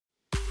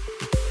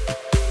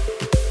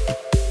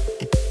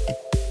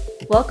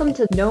Welcome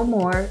to No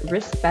More,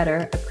 Risk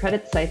Better, a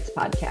CreditSights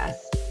podcast.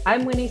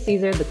 I'm Winnie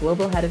Caesar, the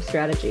Global Head of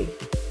Strategy.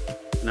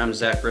 And I'm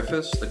Zach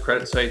Griffiths, the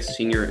CreditSights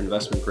Senior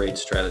Investment Grade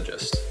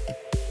Strategist.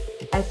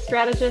 As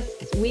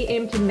strategists, we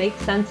aim to make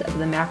sense of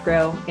the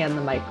macro and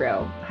the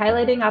micro,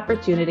 highlighting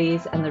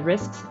opportunities and the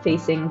risks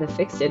facing the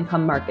fixed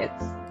income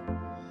markets.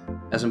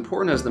 As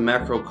important as the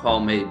macro call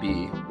may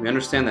be, we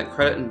understand that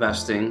credit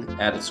investing,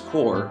 at its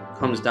core,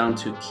 comes down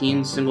to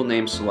keen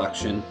single-name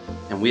selection,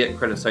 and we at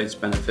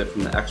CreditSights benefit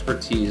from the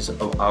expertise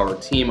of our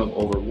team of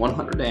over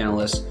 100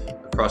 analysts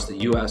across the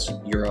U.S.,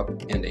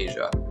 Europe, and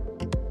Asia.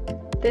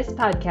 This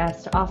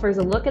podcast offers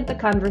a look at the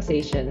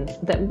conversations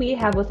that we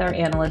have with our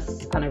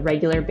analysts on a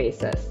regular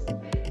basis.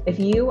 If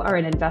you are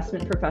an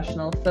investment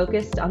professional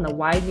focused on the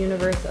wide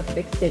universe of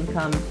fixed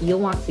income, you'll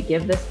want to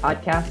give this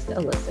podcast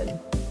a listen.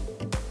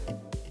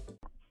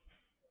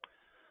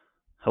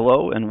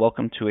 Hello and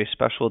welcome to a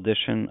special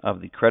edition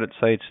of the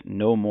CreditSights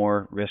No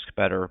More, Risk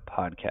Better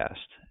podcast.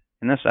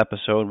 In this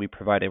episode, we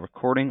provide a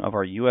recording of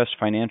our U.S.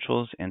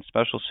 Financials and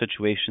Special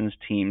Situations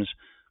teams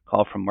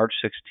call from March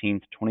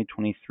 16,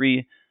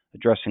 2023,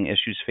 addressing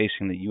issues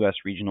facing the U.S.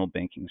 regional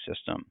banking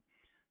system.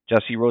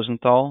 Jesse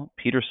Rosenthal,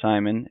 Peter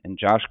Simon, and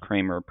Josh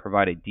Kramer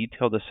provide a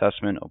detailed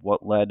assessment of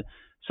what led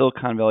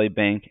Silicon Valley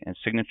Bank and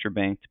Signature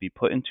Bank to be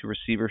put into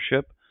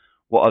receivership,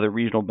 what other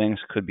regional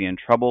banks could be in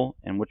trouble,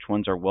 and which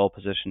ones are well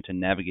positioned to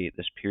navigate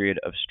this period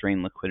of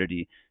strained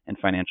liquidity and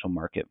financial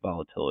market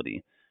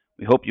volatility.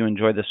 We hope you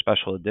enjoy this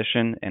special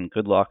edition, and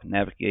good luck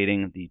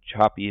navigating the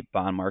choppy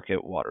bond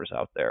market waters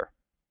out there.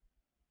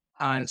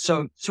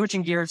 So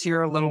switching gears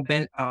here a little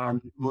bit,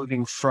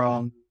 moving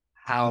from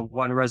how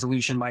one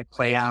resolution might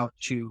play out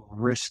to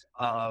risk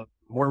of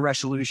more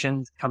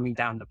resolutions coming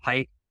down the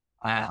pike.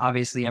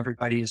 Obviously,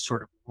 everybody is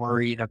sort of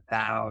worried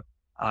about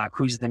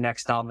who's the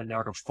next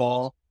domino to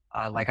fall.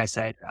 Like I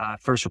said,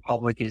 First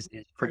Republic is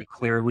pretty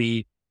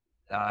clearly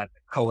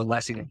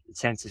coalescing a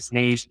consensus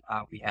name.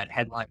 We had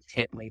headlines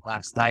hit late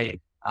last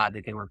night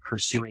that they were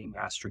pursuing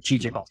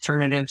strategic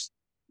alternatives.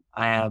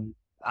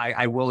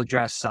 I will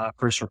address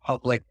First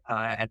Republic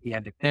at the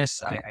end of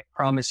this, I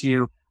promise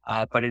you.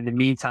 But in the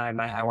meantime,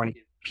 I want to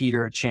give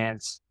Peter a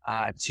chance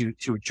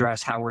to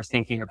address how we're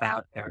thinking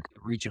about the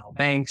regional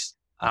banks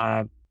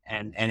and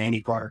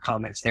any broader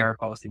comments there,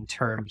 both in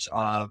terms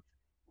of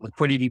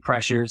liquidity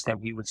pressures that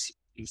we would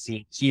be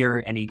seeing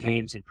here, any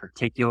names in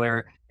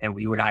particular that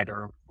we would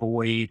either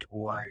avoid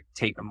or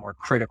take a more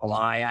critical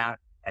eye at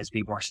as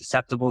being more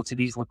susceptible to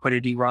these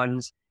liquidity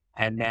runs,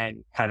 and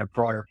then kind of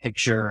broader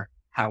picture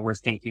how we're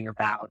thinking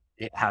about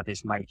it, how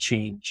this might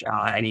change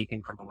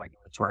anything from a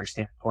regulatory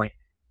standpoint.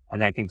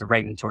 And I think the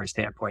regulatory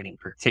standpoint in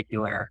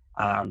particular,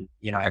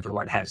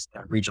 everyone has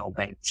regional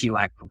bank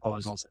TLAC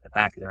proposals at the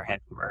back of their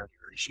head from earlier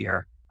this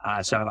year.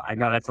 So I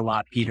know that's a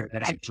lot, Peter,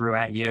 that I threw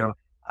at you.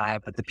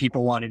 But the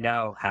people want to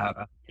know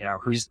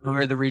who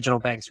are the regional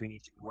banks we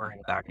need to be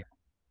worrying about here.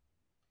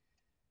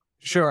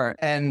 Sure.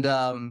 And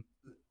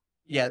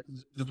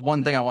just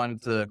one thing I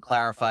wanted to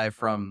clarify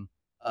from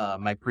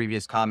my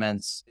previous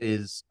comments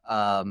is,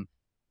 when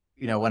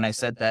I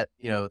said that,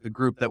 the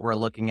group that we're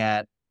looking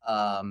at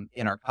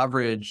in our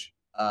coverage,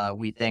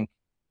 we think,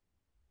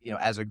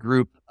 as a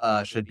group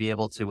should be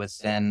able to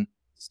withstand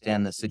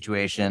the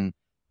situation.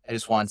 I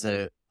just want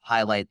to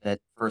highlight that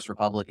First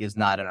Republic is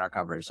not in our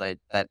coverage. So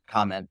that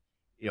comment,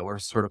 we're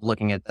sort of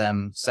looking at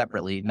them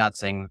separately, not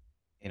saying,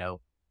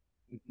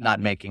 not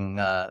making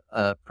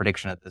a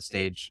prediction at this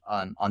stage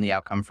on the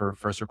outcome for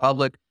First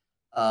Republic.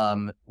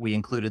 We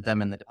included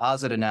them in the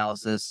deposit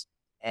analysis,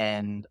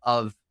 and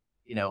of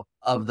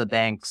the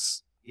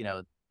banks,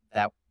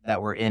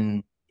 that were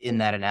in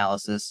that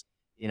analysis,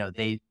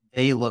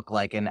 they look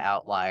like an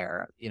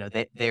outlier.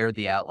 They're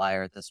the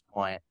outlier at this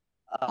point.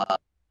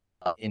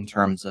 In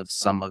terms of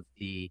some of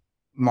the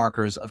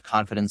markers of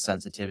confidence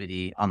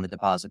sensitivity on the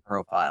deposit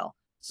profile.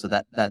 So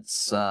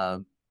that's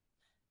all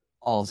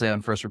I'll say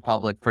on First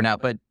Republic for now.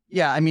 But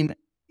yeah,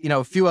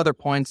 a few other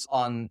points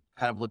on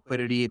kind of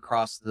liquidity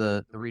across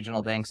the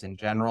regional banks in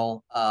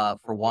general.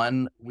 For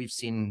one, we've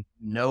seen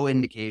no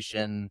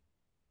indication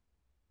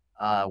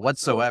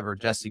whatsoever,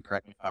 Jesse,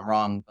 correct me if I'm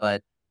wrong,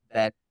 but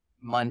that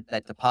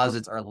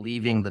deposits are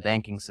leaving the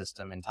banking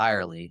system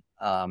entirely,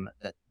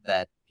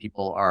 that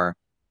people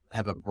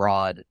have a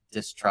broad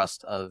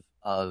distrust of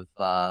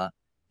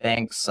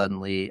banks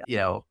suddenly,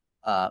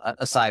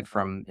 aside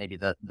from maybe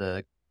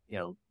the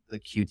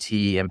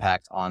QT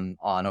impact on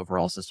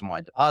overall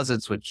system-wide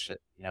deposits, which,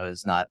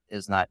 is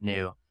not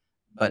new,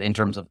 but in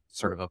terms of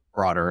sort of a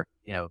broader,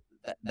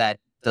 that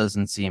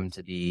doesn't seem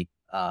to be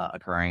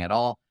occurring at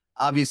all.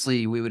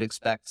 Obviously, we would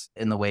expect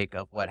in the wake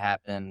of what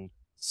happened,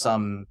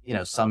 some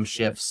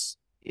shifts,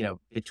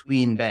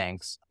 between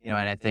banks, and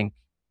I think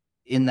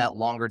in that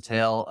longer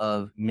tail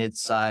of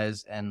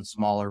mid-size and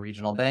smaller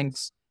regional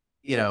banks,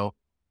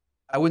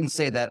 I wouldn't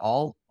say that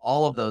all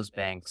of those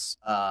banks,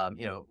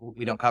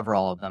 we don't cover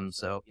all of them.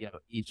 So,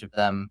 each of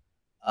them,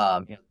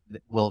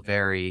 will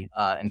vary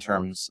in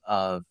terms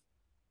of,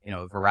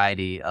 a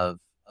variety of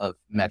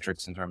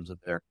metrics in terms of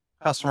their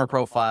customer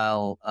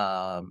profile,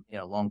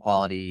 loan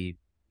quality,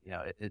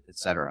 et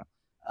cetera.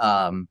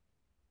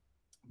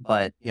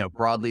 But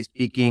broadly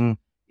speaking,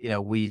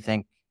 we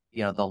think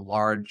the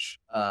large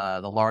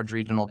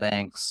regional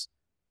banks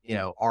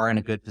are in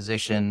a good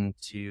position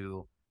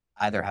to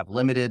either have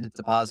limited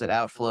deposit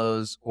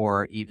outflows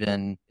or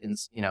even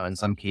in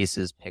some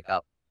cases pick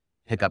up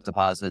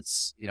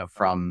deposits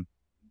from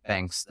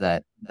banks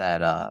that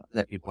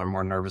people are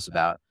more nervous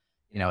about.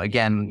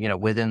 Again,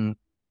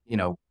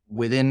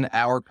 within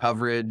our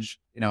coverage,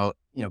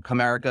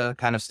 Comerica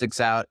kind of sticks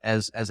out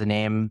as a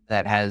name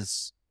that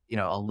has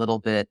a little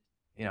bit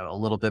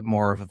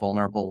more of a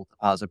vulnerable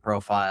deposit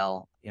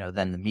profile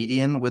than the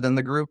median within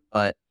the group.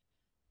 But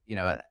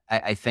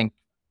I think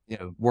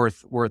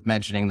worth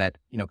mentioning that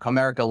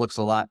Comerica looks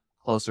a lot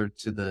closer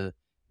to the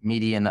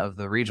median of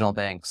the regional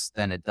banks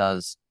than it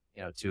does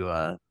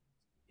to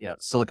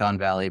Silicon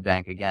Valley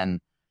Bank. Again,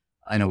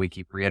 I know we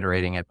keep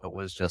reiterating it, but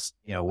was just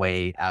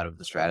way out of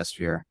the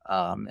stratosphere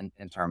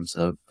in terms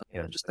of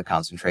just the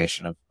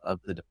concentration of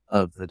the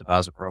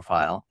deposit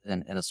profile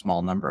in a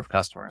small number of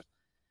customers.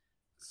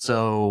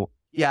 So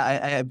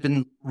yeah, I've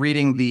been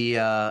reading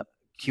the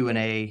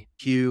Q&A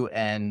queue,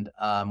 and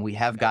we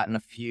have gotten a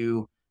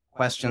few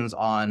questions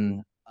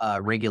on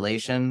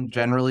regulation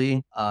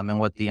generally and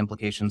what the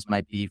implications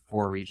might be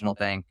for regional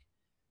bank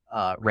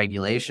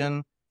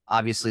regulation.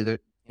 Obviously,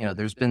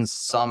 there's been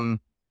some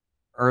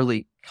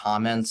early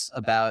comments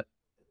about,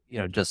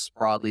 just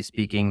broadly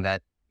speaking,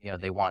 that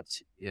they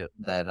want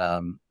that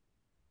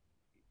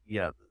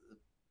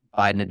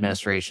Biden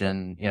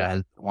administration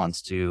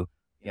wants to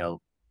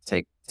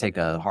take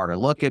a harder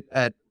look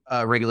at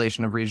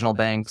regulation of regional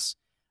banks.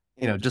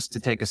 Just to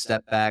take a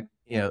step back,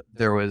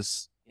 there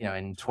was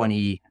in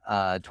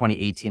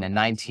 2018 and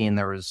 19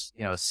 there was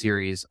a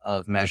series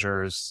of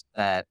measures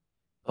that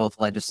both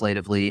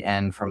legislatively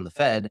and from the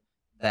Fed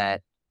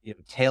that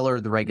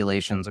tailored the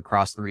regulations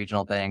across the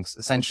regional banks,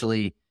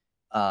 essentially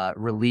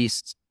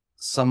released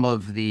some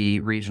of the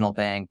regional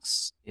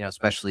banks,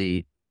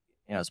 especially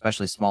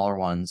smaller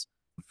ones,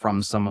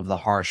 from some of the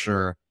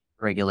harsher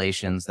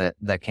regulations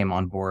that came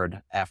on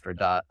board after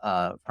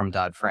from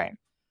Dodd-Frank.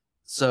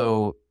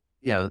 So,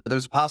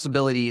 there's a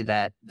possibility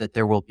that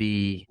there will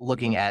be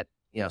looking at,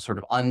 sort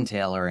of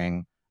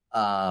untailoring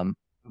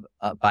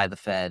by the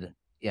Fed.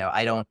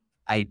 I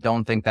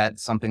don't think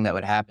that's something that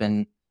would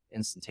happen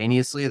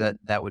instantaneously.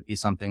 That would be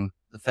something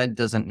the Fed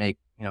doesn't make,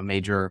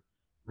 major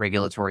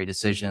regulatory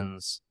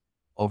decisions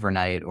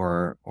overnight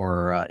or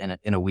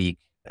in a week.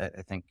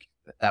 I think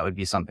that would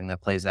be something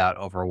that plays out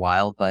over a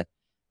while. But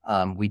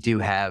we do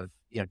have,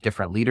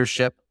 different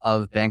leadership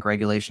of bank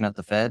regulation at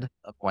the Fed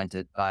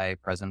appointed by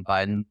President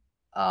Biden,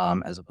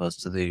 as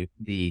opposed to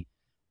the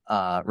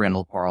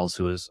Randall Quarles,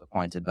 who was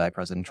appointed by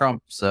President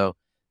Trump. So,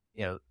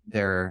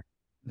 there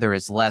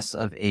is less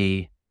of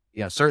a,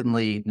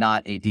 certainly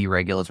not a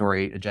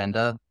deregulatory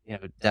agenda.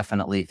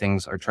 Definitely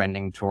things are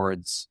trending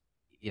towards,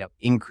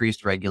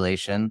 increased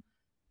regulation.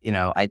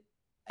 I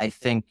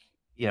think,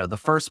 the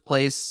first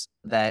place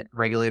that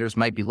regulators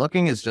might be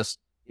looking is just,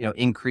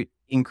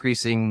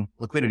 increasing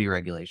liquidity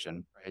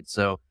regulation, right?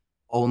 So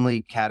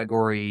only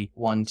category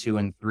 1, 2,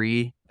 and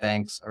 3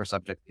 banks are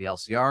subject to the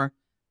LCR.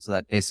 So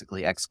that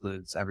basically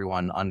excludes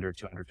everyone under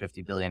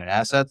 $250 billion in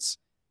assets.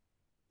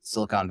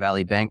 Silicon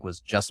Valley Bank was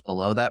just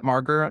below that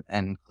marker,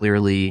 and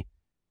clearly,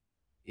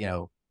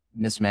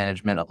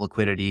 mismanagement of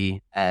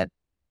liquidity at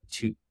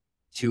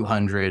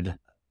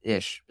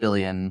 200-ish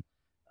billion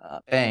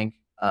bank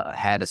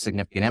had a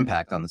significant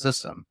impact on the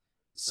system.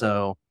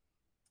 So,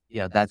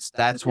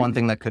 that's one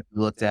thing that could be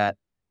looked at.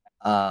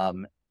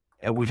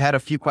 We've had a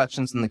few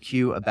questions in the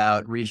queue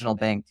about regional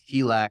bank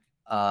TLAC.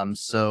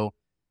 So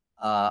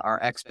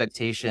our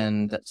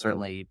expectation that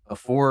certainly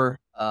before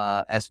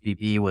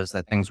SVB was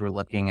that things were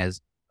looking as,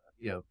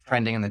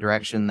 trending in the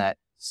direction that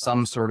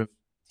some sort of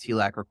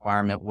TLAC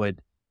requirement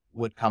would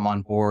come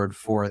on board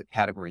for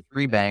category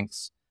 3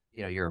 banks,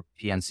 your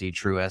PNC,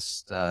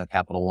 Truist,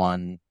 Capital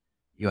One,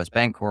 US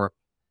Bancorp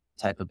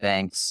type of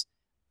banks.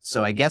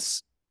 So I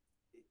guess,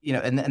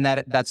 and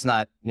that's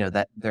not,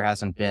 that there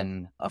hasn't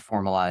been a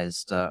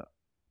formalized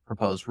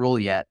proposed rule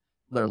yet.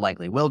 There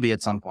likely will be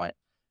at some point.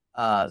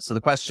 So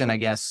the question, I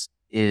guess,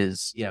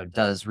 is,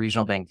 does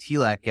regional bank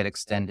TLAC get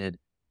extended,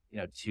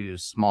 to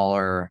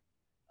smaller,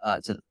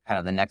 to kind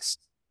of the next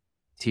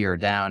tier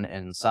down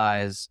in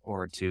size,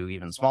 or to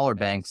even smaller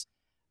banks?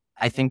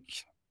 I think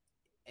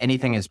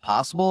anything is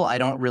possible. I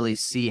don't really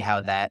see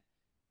how that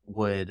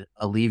would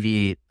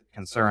alleviate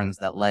concerns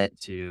that led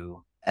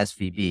to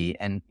SVB.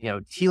 And,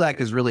 TLAC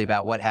is really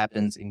about what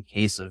happens in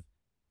case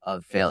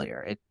of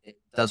failure. It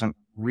doesn't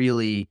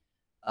really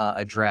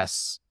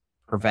address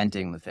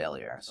preventing the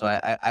failure. So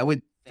I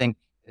would think,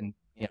 and,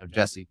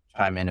 Jesse,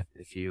 chime in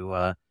if you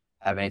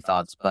have any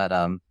thoughts, but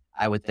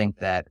I would think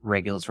that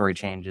regulatory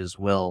changes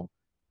will,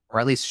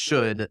 or at least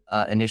should,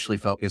 initially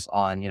focus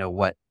on,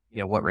 what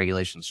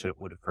regulations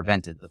would have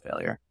prevented the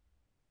failure.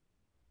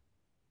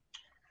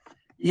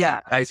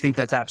 Yeah, I think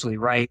that's absolutely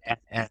right.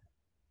 And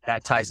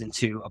that ties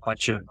into a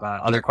bunch of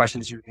other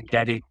questions you've been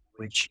getting,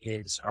 which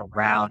is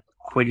around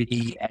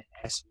liquidity and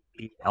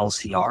SVB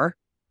LCR.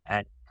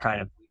 And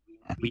kind of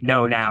we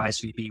know now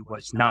SVB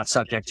was not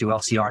subject to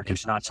LCR, it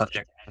was not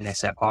subject to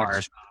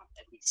NSFRs,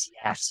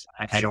 ECFs.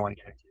 I don't want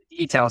to get into the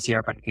details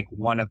here, but I think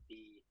one of the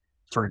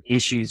sort of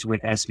issues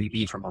with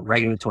SVB from a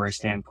regulatory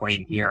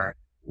standpoint here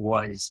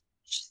was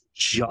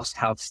just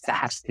how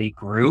fast they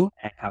grew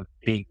and how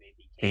big they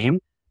became,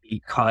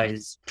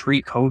 because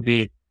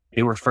pre-COVID,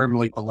 they were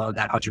firmly below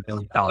that $100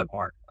 billion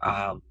mark.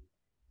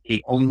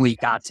 They only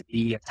got to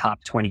be a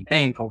top 20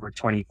 bank over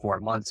 24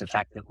 months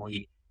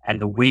effectively. And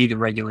the way the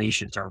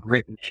regulations are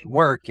written and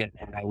work, and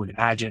I would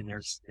imagine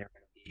they're going to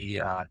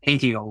be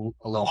thinking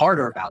a little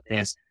harder about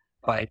this,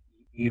 but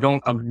you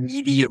don't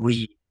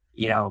immediately,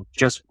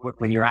 just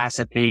when your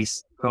asset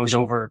base goes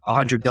over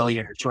 100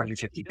 billion or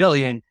 250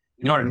 billion,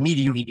 you don't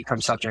immediately become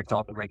subject to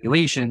all the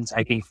regulations,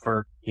 I think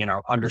for,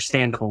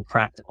 understandable,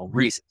 practical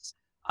reasons.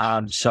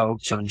 So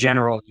in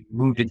general, you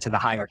move into the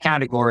higher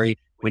category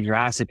when your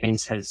asset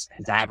base has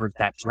averaged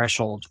that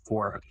threshold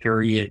for a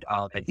period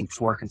of, I think,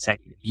 4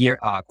 consecutive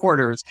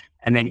quarters.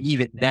 And then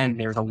even then,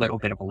 there's a little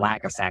bit of a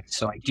lag effect.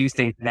 So I do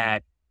think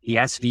that the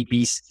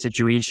SVB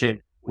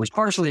situation was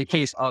partially a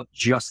case of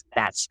just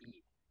that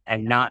speed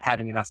and not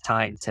having enough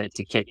time to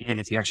kick in.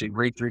 If you actually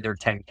read through their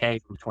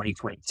 10K from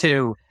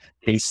 2022,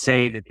 they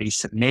say that they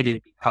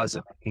submitted, because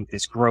of, I think,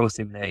 this growth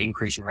in the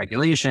increase in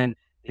regulation,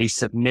 they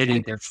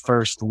submitted their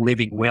first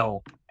living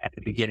will at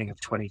the beginning of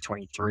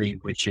 2023,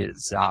 which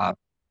is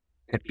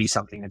could be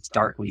something that's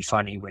darkly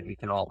funny when we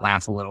can all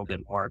laugh a little bit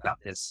more about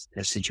this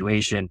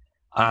situation.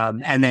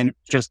 And then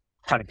just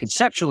kind of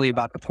conceptually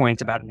about the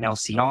point about an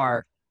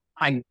LCR,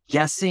 I'm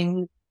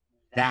guessing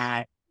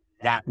that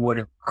would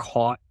have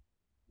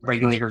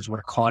regulators would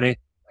have caught it.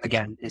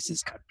 Again, this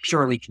is kind of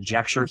purely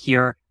conjecture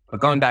here,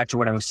 but going back to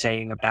what I was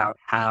saying about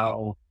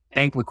how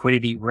bank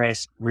liquidity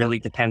risk really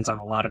depends on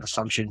a lot of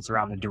assumptions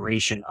around the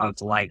duration of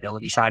the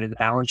liability side of the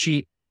balance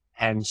sheet.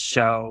 And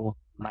so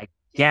my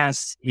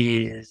guess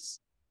is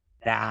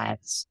that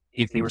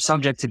if they were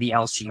subject to the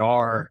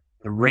LCR,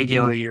 the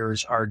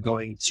regulators are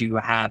going to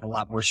have a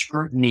lot more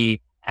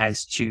scrutiny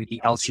as to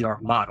the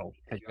LCR model,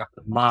 because you have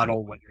to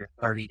model what your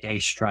 30-day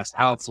stress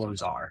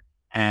outflows are.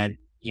 And,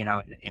 in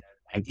an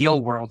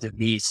ideal world, at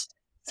least,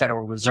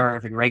 Federal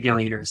Reserve and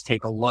regulators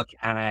take a look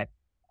at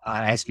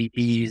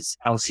SVB's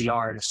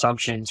LCR and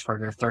assumptions for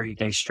their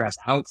 30-day stress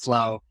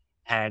outflow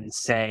and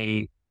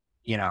say,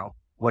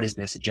 what is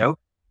this, a joke?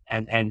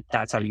 And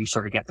that's how you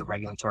sort of get the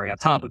regulatory on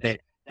top of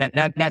it.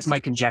 That's my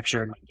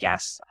conjecture and my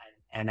guess.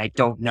 And I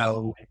don't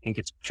know. I think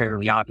it's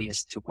fairly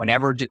obvious to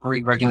whenever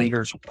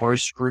regulators were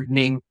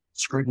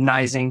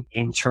scrutinizing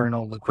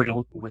internal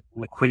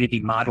liquidity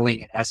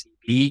modeling at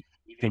SVB,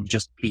 even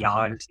just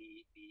beyond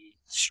the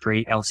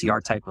straight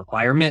LCR type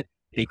requirement,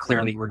 they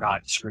clearly were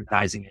not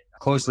scrutinizing it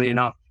closely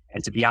enough.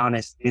 And to be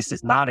honest, this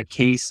is not a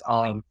case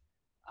of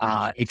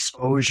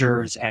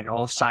exposures and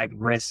offside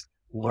risk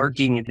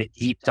lurking in the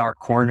deep, dark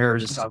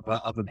corners of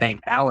a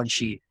bank balance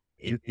sheet.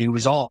 It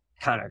was all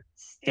kind of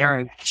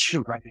staring at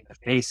you right in the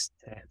face,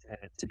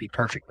 to be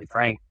perfectly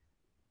frank.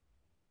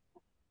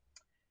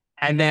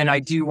 And then I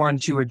do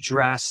want to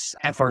address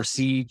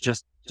FRC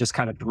just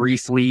kind of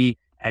briefly,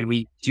 and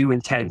we do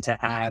intend to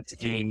have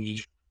a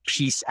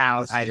piece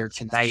out either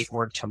tonight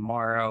or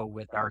tomorrow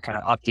with our kind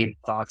of updated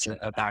thoughts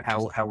about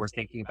how we're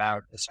thinking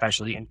about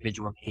especially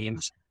individual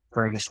names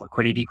during this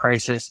liquidity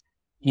crisis.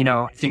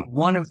 I think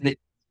one of the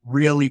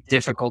really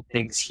difficult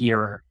things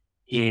here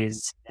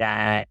is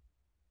that,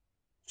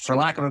 for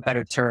lack of a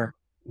better term,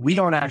 we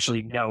don't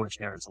actually know if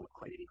there's a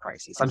liquidity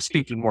crisis. I'm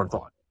speaking more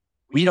broadly.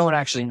 We don't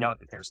actually know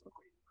that there's a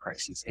liquidity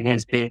crisis. It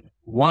has been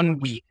 1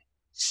 week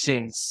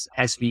since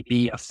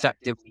SVB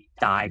effectively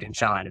died and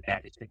fell out of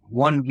bed. It's been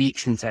 1 week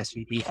since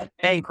SVB had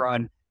a bank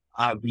run.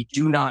 We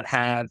do not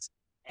have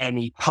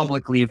any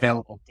publicly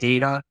available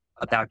data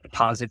about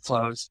deposit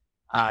flows.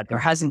 There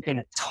hasn't been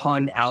a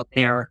ton out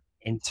there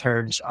in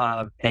terms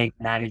of bank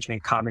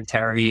management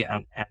commentary,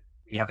 and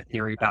we have a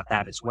theory about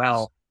that as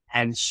well.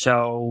 And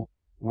so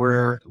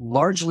we're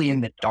largely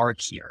in the dark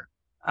here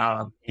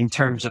in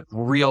terms of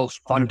real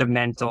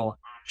fundamental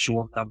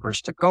actual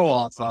numbers to go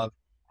off of.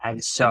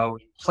 And so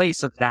in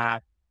place of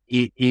that,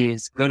 it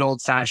is good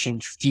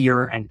old-fashioned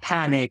fear and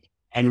panic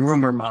and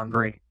rumor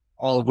mongering,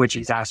 all of which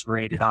is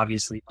exacerbated,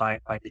 obviously, by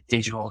the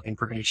digital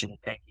information and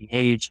banking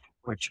age,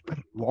 which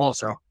we'll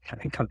also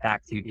kind of come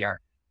back to here.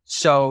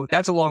 So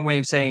that's a long way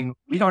of saying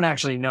we don't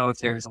actually know if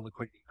there's a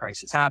liquidity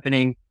crisis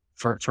happening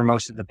for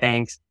most of the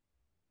banks.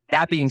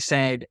 That being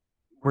said,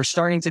 we're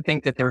starting to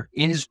think that there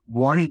is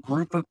one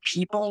group of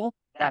people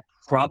that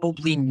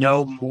probably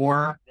know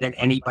more than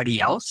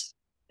anybody else,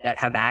 that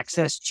have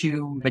access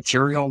to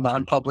material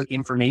non-public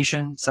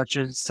information, such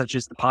as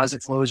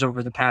deposit flows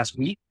over the past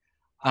week,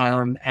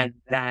 and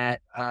that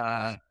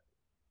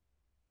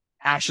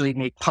actually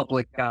make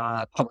public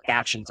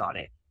actions on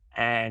it.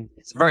 And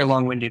it's a very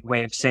long-winded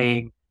way of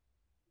saying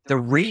the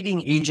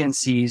rating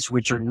agencies,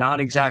 which are not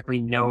exactly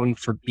known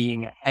for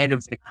being ahead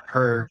of the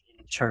curve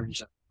in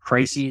terms of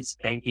crises,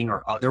 banking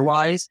or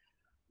otherwise,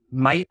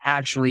 might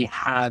actually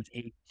have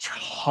a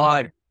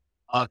ton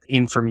of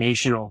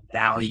informational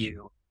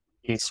value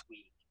this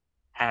week.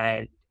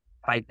 And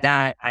By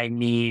that, I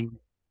mean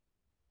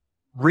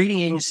rating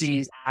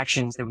agencies'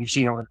 actions that we've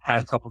seen over the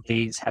past couple of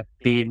days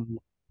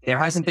there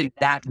hasn't been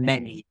that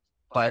many,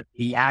 but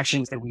the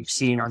actions that we've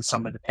seen on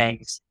some of the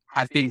banks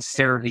have been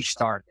fairly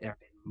stark. There have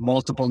been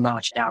multiple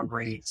notch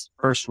downgrades,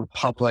 First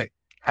Republic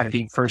kind of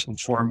being first and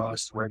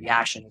foremost, where the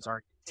action is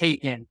already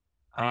taken,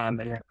 and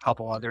there are a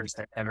couple others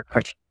that are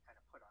kind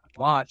of put on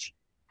watch.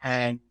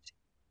 And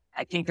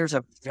I think there's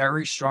a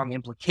very strong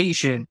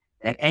implication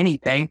that any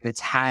bank that's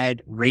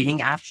had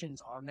rating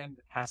actions on them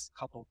the past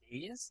couple of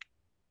days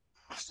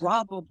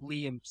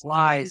probably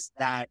implies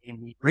that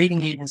in the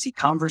rating agency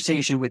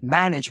conversation with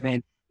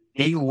management,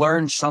 they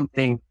learned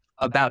something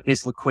about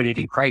this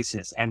liquidity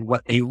crisis. And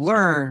what they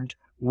learned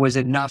was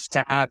enough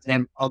to have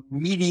them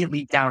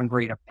immediately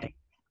downgrade a bank.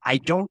 I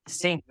don't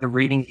think the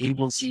rating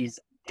agencies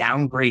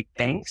downgrade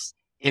banks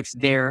if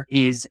there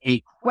is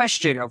a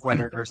question of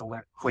whether there's a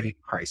liquidity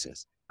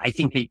crisis. I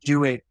think they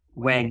do it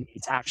when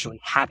it's actually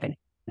happening.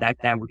 That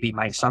would be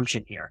my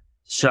assumption here.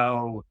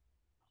 So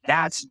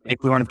that's, if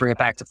we want to bring it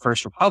back to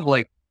First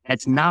Republic,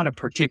 that's not a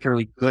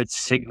particularly good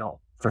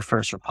signal for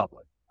First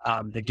Republic.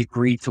 The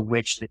degree to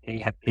which that they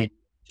have been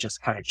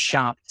just kind of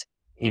chopped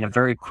in a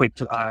very quick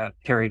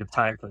period of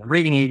time for the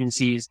rating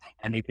agencies,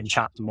 and they've been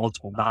chopped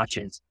multiple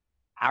notches.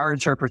 Our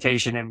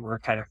interpretation, and we're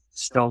kind of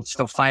still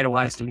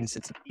finalizing this,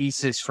 it's a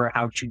thesis for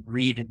how to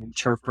read and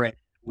interpret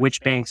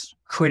which banks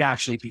could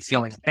actually be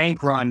feeling a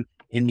bank run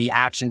in the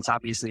absence,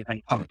 obviously, of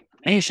any public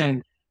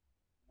information.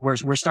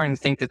 We're starting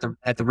to think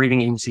that the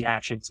rating agency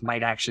actions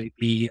might actually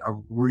be a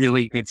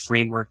really good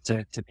framework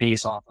to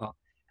base off of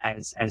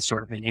as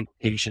sort of an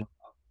implication of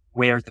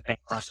where the bank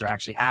runs are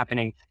actually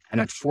happening.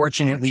 And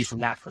unfortunately, from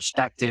that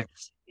perspective,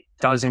 it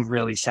doesn't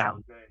really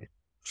sound good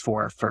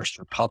for First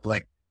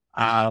Republic.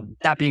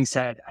 That being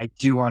said, I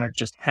do want to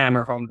just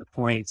hammer home the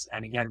points.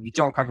 And again, we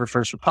don't cover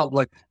First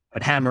Republic,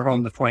 but hammer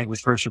home the point with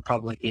First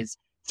Republic is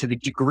to the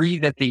degree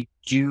that they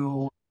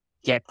do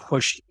get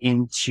pushed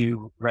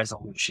into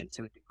resolution,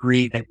 to the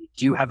degree that we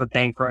do have a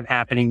bank run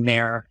happening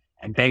there,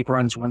 and bank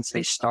runs, once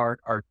they start,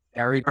 are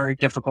very, very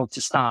difficult to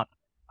stop,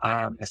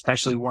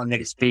 especially one that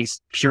is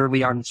based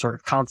purely on sort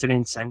of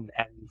confidence and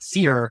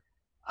fear.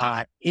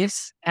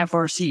 If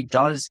FRC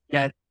does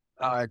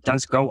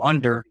go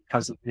under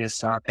because of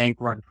this bank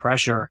run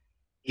pressure,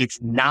 it's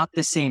not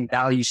the same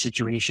value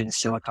situation as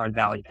Silicon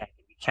Valley Bank.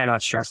 We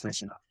cannot stress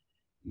this enough.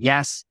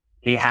 Yes,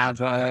 they have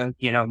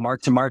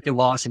mark-to-market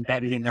loss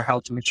embedded in their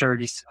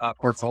held-to-maturity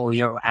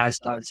portfolio, as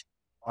does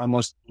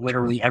almost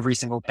literally every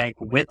single bank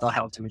with a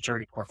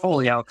held-to-maturity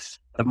portfolio.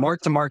 The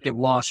mark-to-market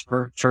loss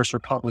for First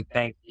Republic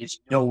Bank is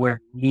nowhere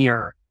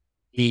near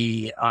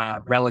the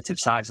relative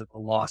size of the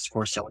loss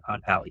for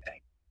Silicon Valley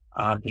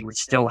Bank. They would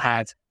still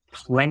have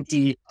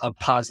plenty of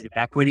positive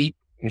equity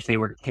if they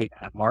were to take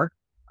that mark.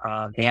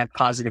 They have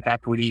positive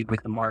equity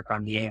with the mark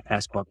on the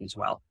AFS book as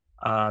well.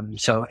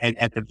 So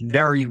at the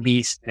very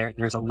least,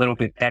 there's a little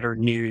bit better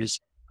news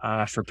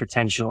for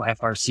potential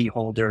FRC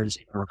holders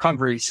in a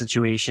recovery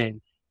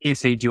situation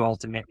if they do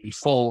ultimately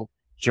fold,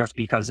 just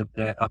because of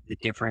the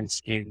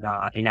difference in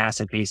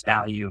asset-based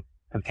value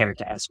compared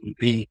to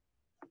SVB.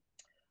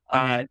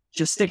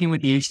 Just sticking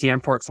with the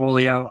HTM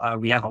portfolio,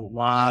 we have a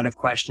lot of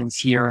questions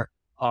here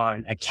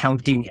on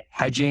accounting and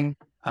hedging.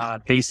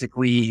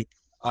 Basically,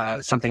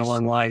 something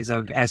along the lines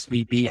of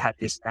SVB had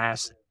this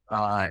massive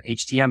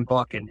HTM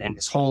book and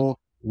this whole,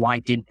 why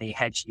didn't they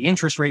hedge the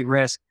interest rate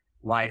risk?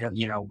 Why,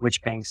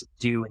 which banks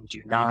do and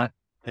do not?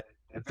 The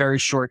very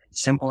short and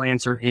simple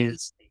answer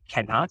is they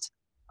cannot.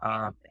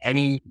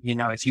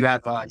 If you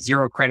have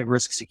zero credit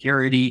risk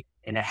security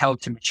in a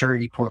held to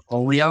maturity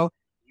portfolio,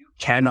 you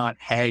cannot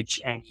hedge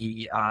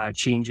any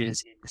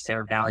changes in the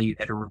fair value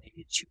that are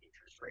related to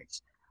interest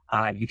rates.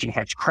 You can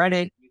hedge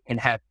credit, you can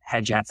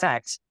hedge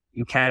FX,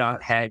 you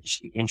cannot hedge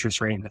the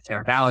interest rate and the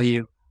fair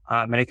value.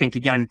 And I think,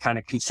 again, kind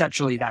of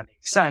conceptually that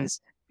makes sense,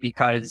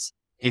 because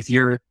if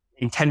you're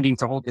intending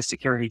to hold the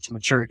security to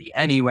maturity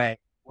anyway,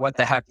 what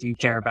the heck do you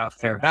care about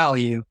fair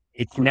value?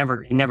 It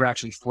never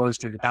actually flows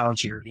through the balance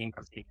sheet or the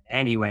income statement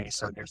anyway,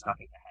 so there's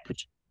nothing to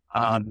hedge.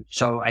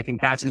 So I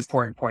think that's an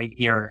important point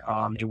here.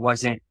 It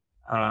wasn't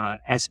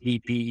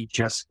SVB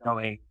just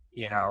going,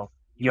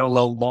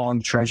 YOLO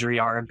long Treasury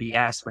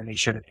RMBS when they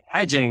should have been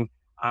hedging.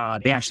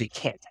 They actually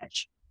can't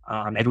hedge,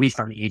 at least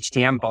on the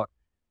HTM book.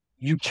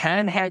 You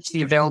can hedge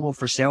the available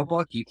for sale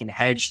book. You can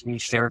hedge the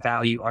fair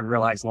value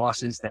unrealized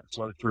losses that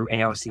flow through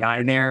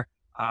AOCI there.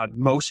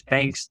 Most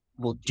banks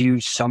will do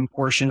some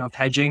portion of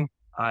hedging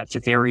to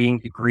varying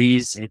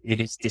degrees.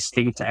 It is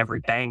distinct to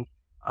every bank.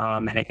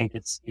 And I think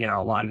it's,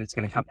 a lot of it's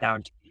going to come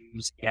down to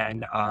views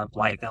again of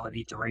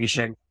liability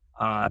duration.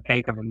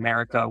 Bank of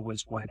America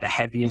was one of the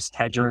heaviest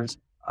hedgers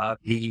of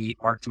the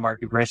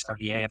mark-to-market risk of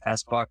the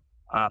AFS book.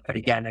 But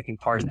again, I think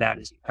part of that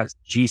is because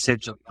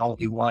GSIBs are the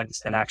only ones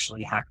that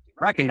actually have to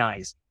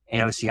recognize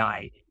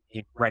AOCI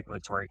in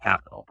regulatory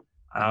capital.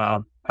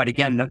 But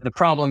again, the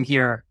problem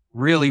here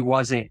really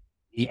wasn't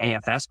the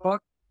AFS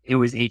book, it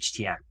was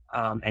HTM.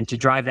 And to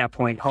drive that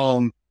point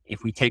home,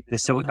 if we take the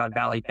Silicon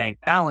Valley Bank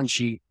balance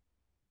sheet,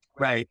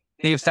 right,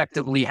 they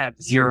effectively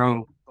have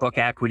zero book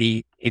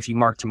equity if you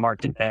mark to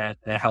market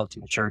the held to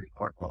maturity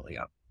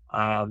portfolio.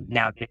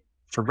 Now,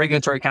 for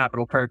regulatory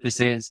capital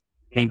purposes,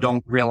 they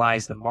don't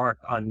realize the mark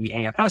on the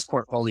AFS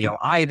portfolio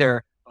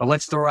either. But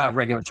let's throw out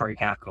regulatory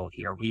capital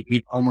here.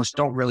 We almost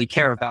don't really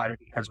care about it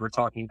because we're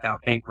talking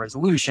about bank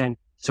resolution.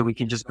 So we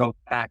can just go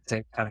back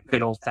to kind of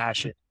good old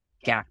fashioned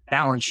GAAP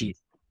balance sheet.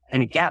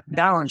 And a GAAP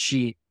balance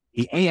sheet,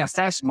 the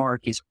AFS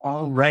mark is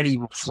already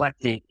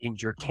reflected in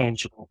your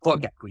tangible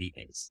book equity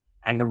base.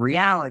 And the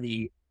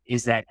reality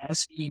is that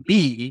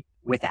SVB,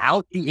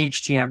 without the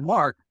HTM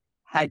mark,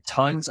 had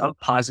tons of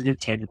positive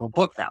tangible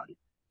book value.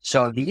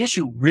 So the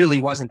issue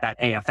really wasn't that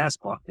AFS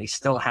book. They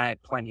still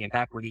had plenty of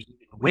equity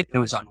even with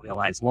those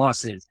unrealized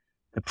losses.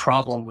 The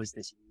problem was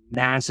this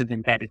massive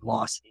embedded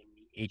loss in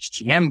the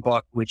HTM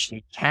book, which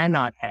they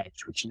cannot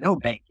hedge, which no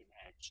bank can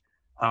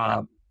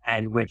hedge,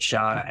 and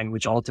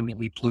which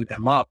ultimately blew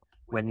them up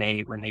when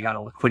they got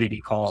a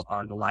liquidity call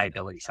on the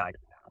liability side of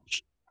the balance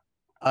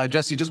sheet.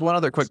 Jesse, just one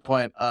other quick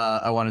point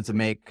I wanted to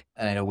make,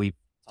 and I know we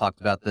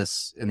talked about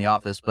this in the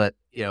office, but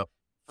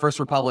First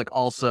Republic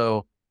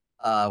also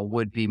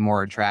would be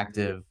more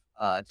attractive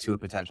to a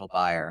potential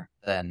buyer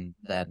than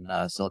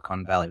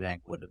Silicon Valley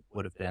Bank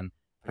would have been.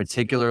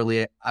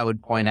 Particularly, I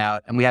would point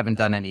out, and we haven't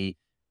done any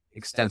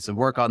extensive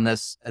work on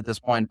this at this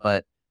point,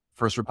 but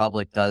First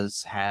Republic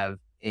does have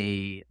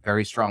a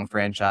very strong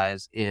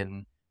franchise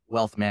in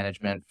wealth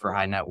management for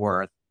high net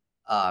worth,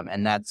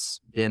 and that's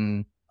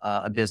been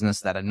a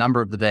business that a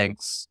number of the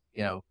banks,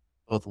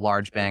 both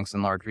large banks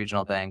and large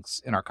regional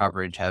banks in our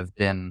coverage have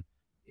been,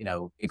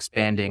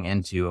 expanding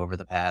into over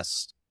the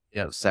past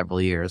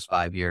several years,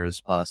 5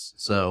 years plus.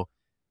 So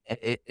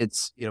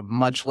it's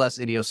much less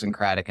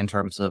idiosyncratic in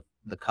terms of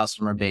the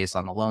customer base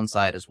on the loan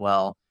side as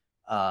well.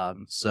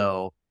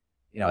 So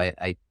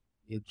I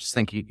just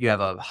think you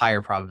have a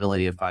higher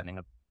probability of finding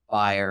a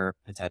buyer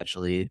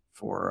potentially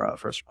for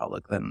First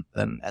Republic than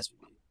SVB.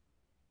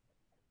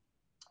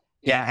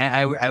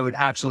 Yeah, I would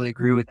absolutely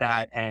agree with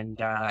that.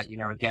 And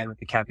again, with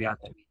the caveat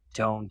that we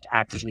don't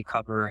actively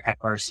cover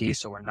FRC,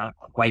 so we're not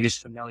quite as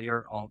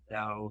familiar,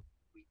 although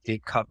we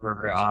did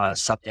cover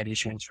sub-debt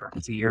issuance from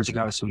a few years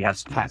ago. So we have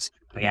some past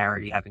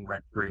familiarity, having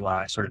read through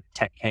sort of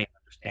 10K,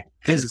 understand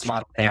the business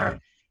model there.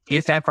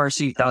 If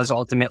FRC does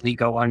ultimately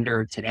go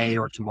under today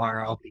or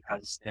tomorrow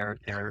because they're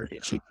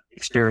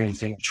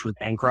experiencing a true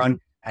bank run,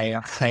 I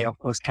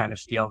almost kind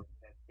of feel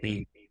that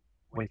they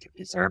wouldn't have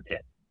deserved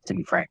it, to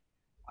be frank.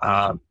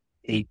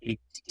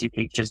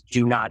 They just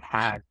do not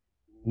have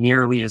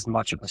nearly as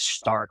much of a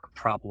stark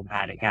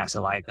problematic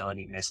asset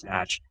liability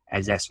mismatch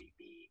as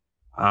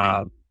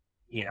SVB.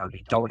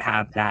 They don't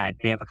have that.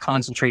 They have a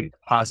concentrated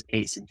deposit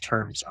base in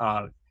terms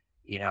of,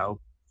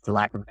 for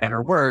lack of a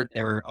better word,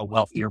 they're a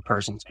wealthier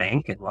person's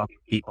bank, and wealthier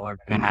people are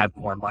going to have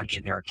more money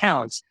in their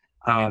accounts.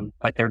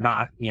 But they're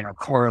not,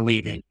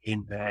 correlated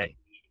in the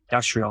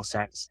industrial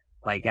sense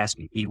like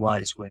SVB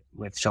was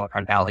with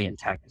Silicon Valley and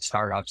tech and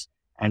startups.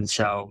 And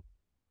so,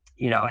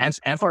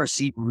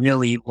 FRC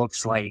really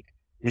looks like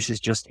this is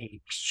just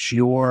a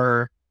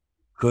pure,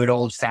 good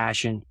old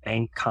fashioned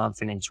bank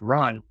confidence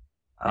run,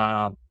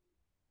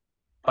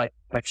 but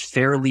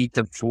fairly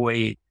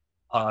devoid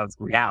of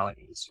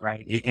realities,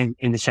 right?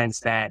 In the sense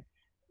that,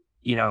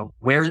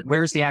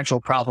 where's the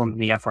actual problem in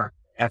the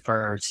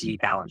FRC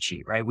balance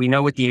sheet, right? We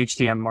know what the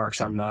HTM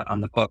marks on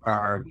the book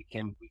are. We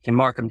can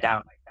mark them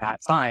down like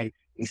that. Fine.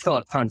 We still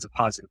have tons of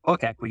positive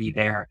book equity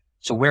there.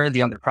 So where are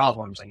the other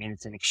problems? I mean,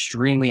 it's an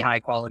extremely high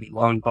quality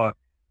loan book.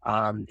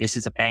 This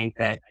is a bank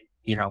that,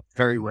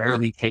 very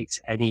rarely takes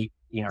any,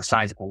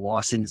 sizable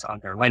losses on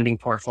their lending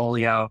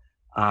portfolio.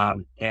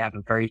 They have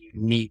a very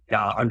unique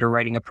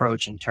underwriting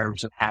approach in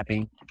terms of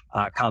having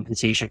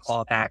compensation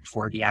clawback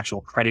for the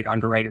actual credit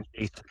underwriters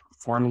based on the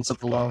performance of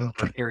the loan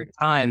for a period of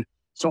time.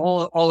 So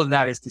all of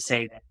that is to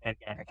say that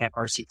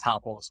FRC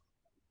topples.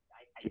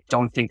 I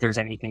don't think there's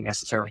anything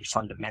necessarily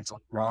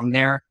fundamentally wrong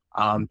there.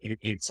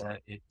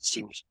 It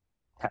seems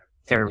kind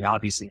of fairly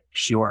obviously a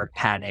pure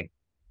panic,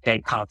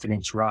 bank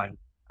confidence run,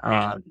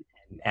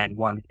 and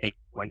one that they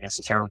wouldn't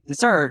necessarily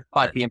deserve,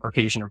 but the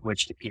implication of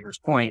which, to Peter's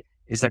point,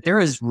 is that there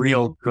is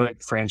real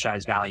good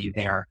franchise value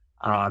there.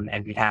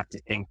 And we'd have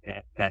to think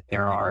that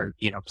there are,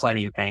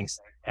 plenty of banks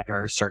that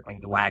are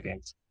circling the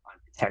wagons on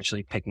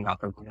potentially picking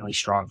up a really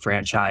strong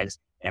franchise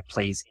that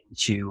plays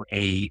into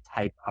a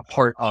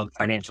part of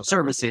financial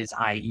services,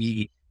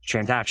 i.e.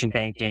 transaction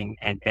banking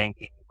and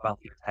banking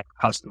wealthier type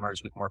of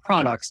customers with more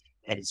products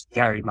that is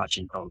very much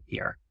in vogue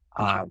here.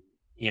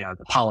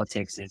 The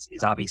politics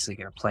is obviously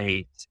going to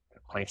play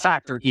a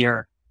factor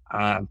here,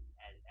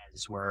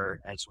 as we're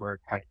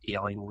kind of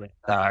dealing with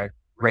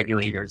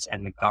regulators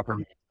and the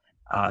government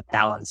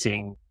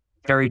balancing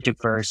very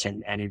diverse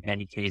and in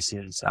many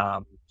cases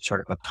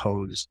sort of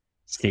opposed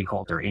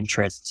stakeholder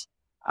interests.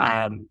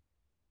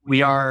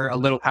 We are a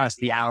little past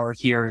the hour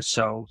here,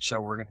 so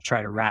we're going to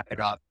try to wrap it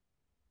up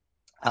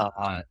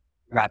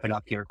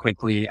here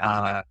quickly.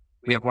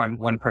 We have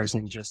one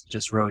person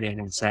just wrote in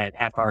and said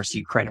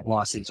FRC credit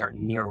losses are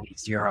nearly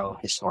zero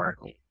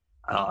historically.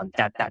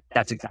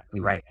 That's exactly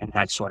right, and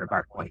that's sort of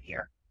our point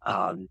here.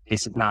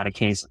 This is not a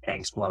case of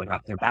banks blowing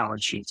up their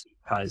balance sheets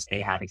because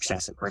they had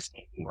excessive risk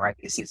taking, right?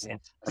 This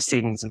isn't a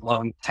savings and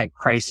loan type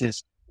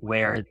crisis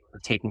where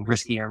they're taking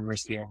riskier and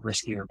riskier and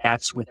riskier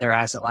bets with their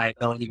asset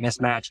liability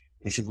mismatch.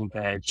 This isn't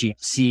the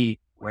GFC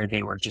where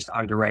they were just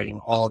underwriting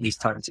all these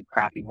tons of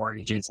crappy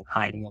mortgages and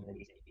hiding them in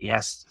these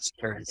ABS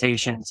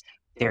securitizations.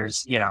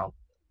 There's, not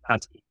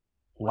to be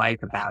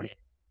polite about it,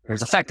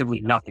 there's effectively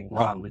nothing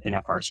wrong with an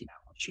FRC balance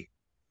sheet.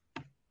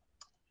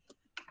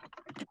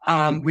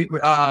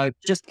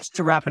 Just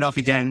to wrap it up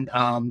again,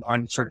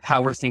 on sort of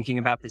how we're thinking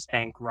about this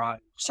bank run,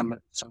 some of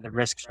the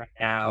risks right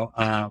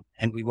now,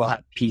 and we will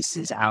have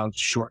pieces out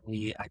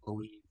shortly, I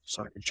believe,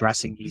 sort of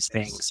addressing these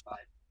things. But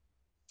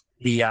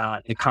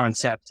the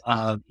concept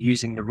of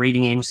using the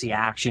rating agency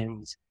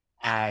actions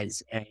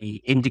as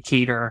a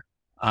indicator,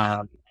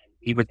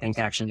 we would think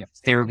actually a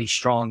fairly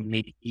strong,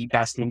 maybe the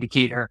best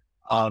indicator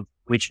of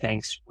which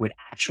banks would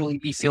actually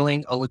be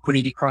feeling a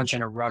liquidity crunch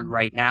and a run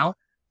right now.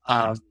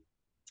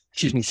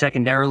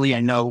 Secondarily,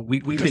 I know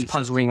we've been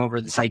puzzling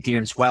over this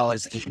idea as well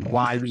as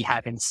why we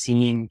haven't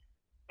seen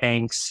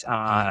banks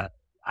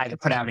either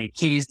put out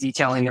AKs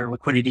detailing their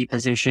liquidity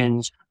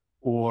positions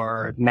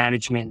or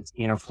management,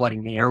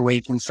 flooding the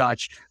airwaves and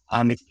such.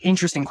 It's an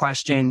interesting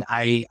question.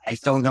 I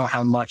don't know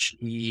how much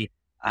the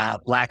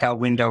blackout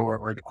window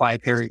or the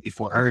quiet period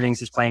before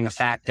earnings is playing a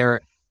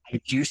factor. I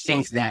do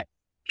think that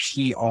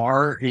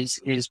PR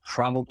is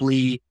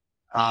probably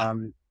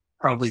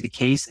the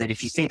case, that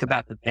if you think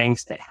about the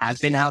banks that have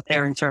been out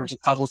there in terms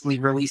of publicly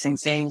releasing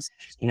things,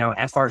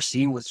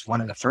 FRC was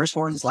one of the first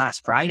ones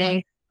last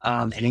Friday.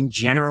 And in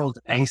general,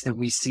 the banks that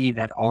we see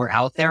that are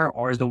out there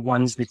are the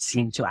ones that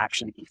seem to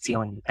actually be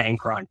feeling the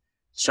bank run.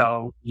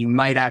 So you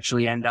might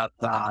actually end up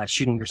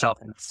shooting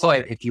yourself in the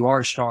foot if you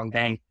are a strong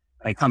bank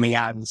by coming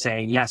out and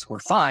saying, yes, we're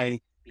fine,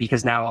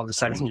 because now all of a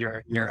sudden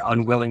you're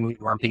unwillingly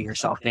lumping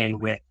yourself in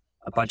with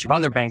a bunch of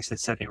other banks that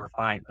said they were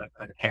fine,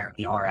 but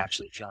apparently are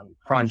actually feeling the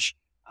crunch.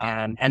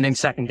 And then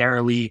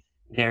secondarily,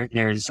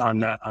 there's on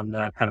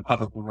the kind of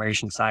public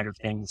relations side of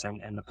things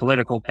and the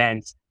political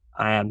bent.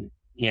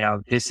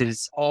 This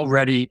is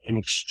already an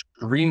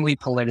extremely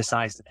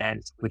politicized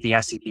event with the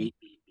SCB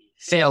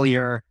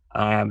failure.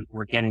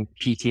 We're getting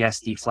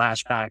PTSD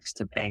flashbacks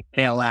to bank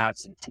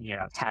bailouts and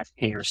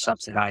taxpayers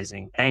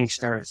subsidizing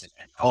banksters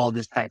and all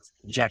this type of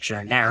conjecture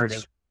and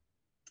narrative.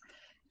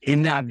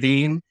 In that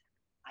vein,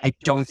 I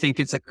don't think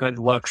it's a good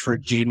look for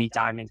Jamie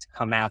Dimon to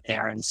come out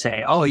there and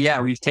say, oh yeah,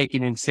 we've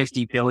taken in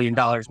 $50 billion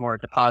more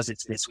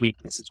deposits this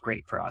week. This is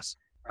great for us,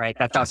 right?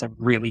 That doesn't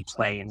really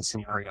play in a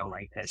scenario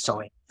like this. So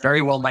it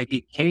very well might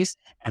be the case.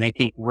 And I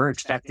think we're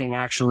expecting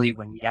actually,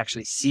 when we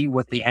actually see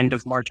what the end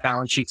of March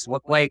balance sheets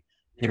look like,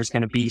 there's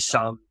going to be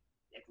at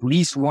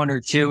least one or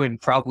two,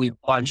 and probably a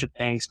bunch of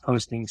banks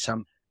posting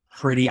some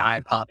pretty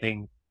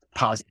eye-popping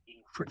deposit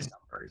increase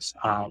numbers.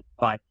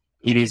 But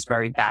it is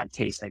very bad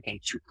taste, I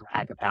think, to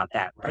brag about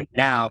that right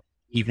now,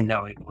 even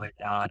though it would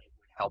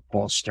help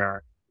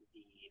bolster the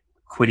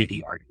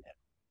liquidity argument.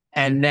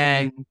 And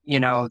then,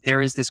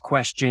 there is this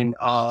question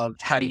of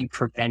how do you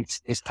prevent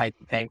this type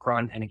of bank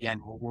run? And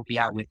again, we'll be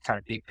out with kind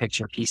of big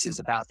picture pieces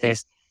about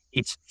this.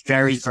 It's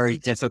very, very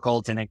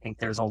difficult. And I think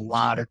there's a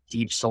lot of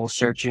deep soul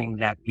searching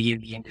that we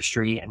in the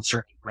industry and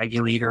certain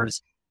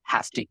regulators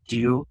have to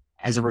do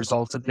as a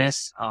result of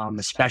this,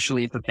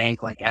 especially if a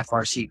bank like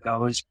FRC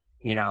goes.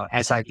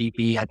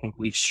 SIVB, I think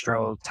we've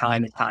strove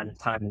time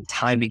and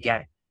time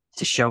again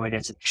to show it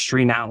as an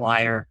extreme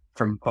outlier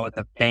from both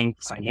a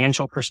bank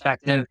financial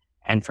perspective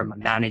and from a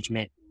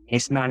management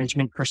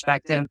mismanagement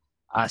perspective.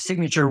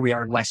 Signature we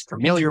are less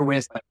familiar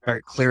with, but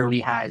very clearly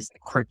has the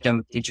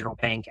crypto digital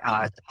bank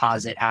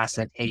deposit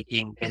asset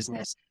taking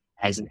business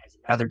as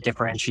another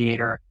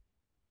differentiator.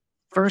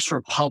 First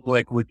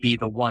Republic would be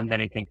the one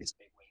that I think is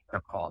a big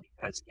wake-up call,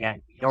 because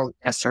again, we don't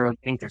necessarily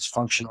think there's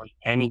functionally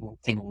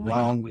anything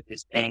wrong with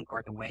this bank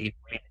or the way it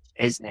ran its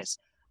business.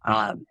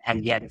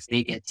 And yet if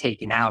they get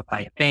taken out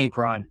by a bank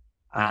run,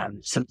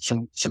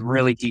 some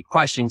really deep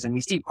questions. And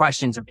these deep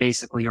questions are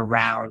basically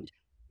around,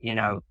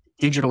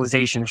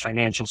 digitalization of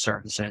financial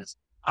services.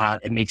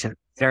 It makes it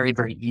very,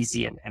 very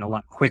easy and a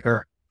lot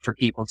quicker for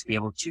people to be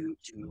able to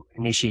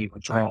initiate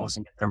withdrawals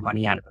and get their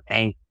money out of the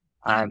bank.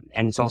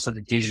 And it's also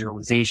the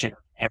digitalization of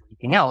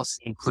everything else,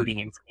 including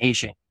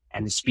information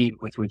and the speed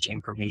with which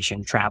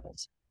information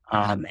travels.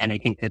 And I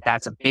think that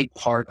that's a big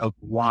part of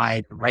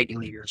why the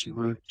regulators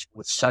moved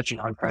with such an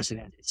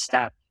unprecedented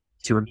step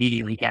to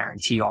immediately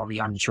guarantee all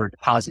the uninsured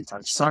deposits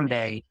on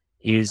Sunday.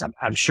 Is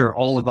I'm sure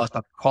all of us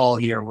on the call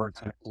here were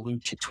kind of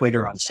glued to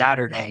Twitter on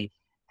Saturday,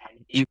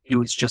 and it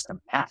was just a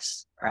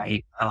mess,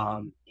 right?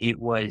 It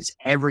was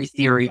every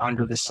theory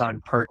under the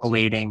sun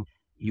percolating.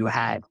 You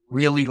had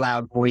really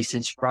loud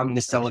voices from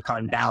the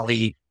Silicon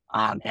Valley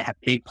that have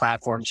big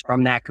platforms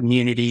from that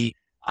community.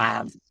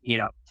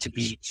 To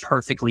be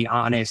perfectly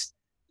honest,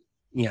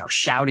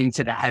 shouting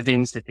to the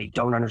heavens that they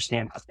don't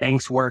understand how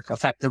banks work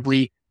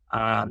effectively.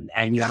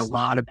 And you had a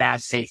lot of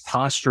bad faith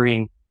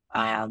posturing,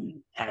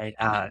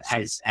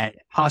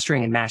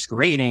 posturing and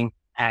masquerading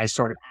as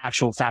sort of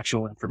actual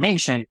factual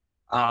information.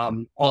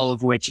 all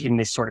of which in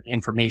this sort of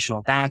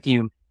informational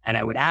vacuum. And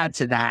I would add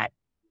to that,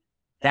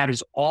 that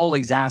is all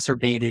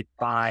exacerbated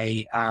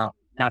by,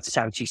 not to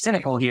sound too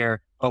cynical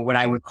here, but what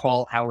I would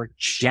call our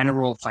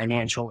general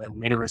financial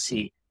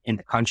illiteracy in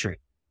the country.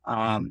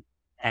 And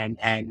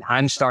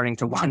I'm starting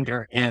to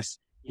wonder if,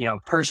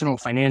 personal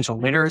financial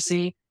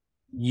literacy,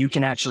 you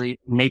can actually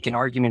make an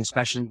argument,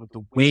 especially with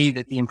the way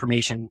that the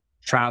information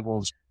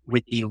travels,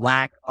 with the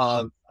lack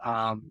of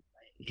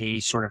a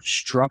sort of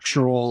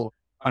structural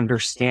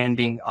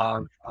understanding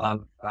of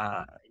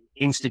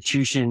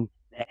institution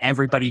that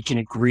everybody can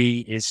agree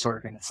is sort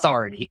of an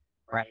authority,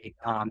 right?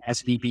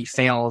 SVB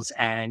fails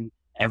and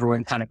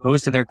everyone kind of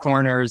goes to their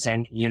corners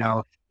and,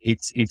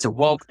 it's a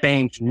woke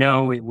bank.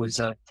 No, it was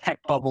a tech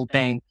bubble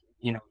bank.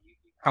 You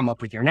come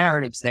up with your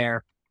narratives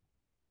there.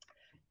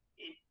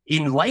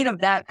 In light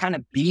of that kind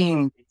of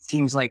being, it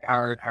seems like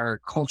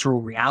our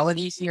cultural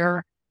realities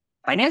here,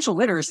 financial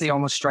literacy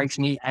almost strikes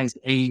me as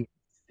a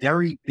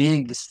very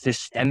big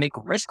systemic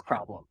risk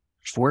problem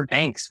for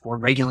banks, for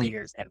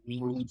regulators that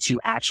we need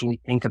to actually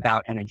think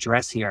about and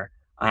address here.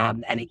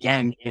 And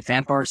again, if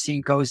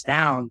FRC goes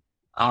down,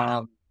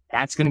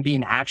 that's going to be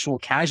an actual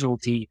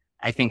casualty,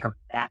 I think, of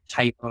that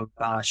type of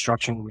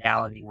structural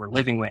reality we're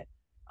living with.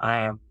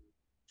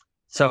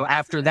 So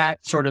after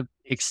that sort of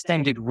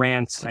extended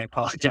rant, I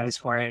apologize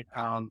for it,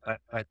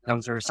 but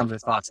those are some of the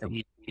thoughts that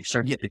we've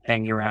certainly been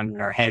banging around in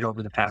our head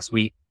over the past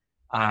week.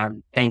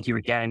 Thank you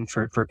again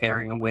for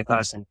bearing with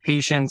us and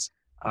patience.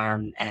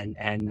 And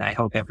I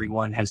hope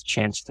everyone has a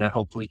chance to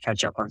hopefully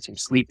catch up on some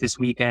sleep this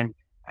weekend.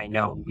 I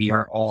know we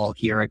are all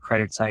here at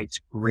Credit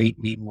Sites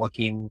greatly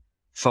looking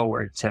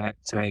forward to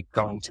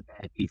going to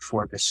bed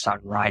before the sun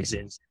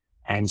rises.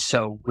 And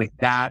so with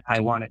that, I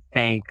want to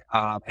thank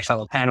my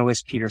fellow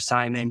panelists, Peter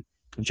Simon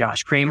and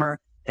Josh Kramer.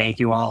 Thank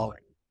you all,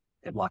 and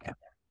good luck out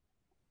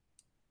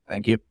there.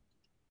 Thank you.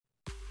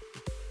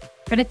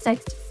 Credit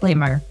Sites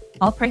disclaimer.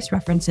 All price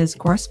references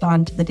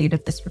correspond to the date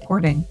of this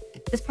recording.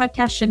 This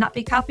podcast should not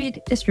be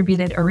copied,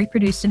 distributed, or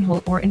reproduced in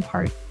whole or in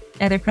part.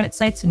 Neither Credit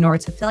Sites nor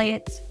its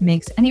affiliates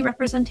makes any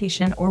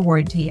representation or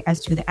warranty as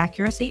to the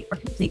accuracy or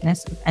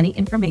completeness of any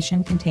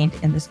information contained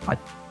in this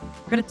podcast.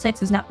 Credit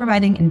Sites is not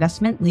providing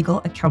investment, legal,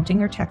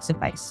 accounting, or tax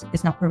advice,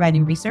 is not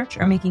providing research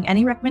or making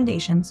any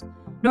recommendations,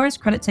 nor is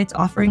Credit Sites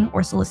offering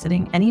or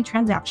soliciting any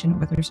transaction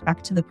with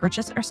respect to the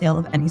purchase or sale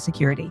of any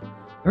security.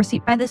 The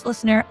receipt by this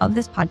listener of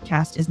this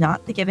podcast is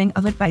not the giving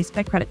of advice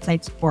by Credit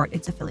Sites or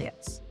its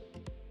affiliates.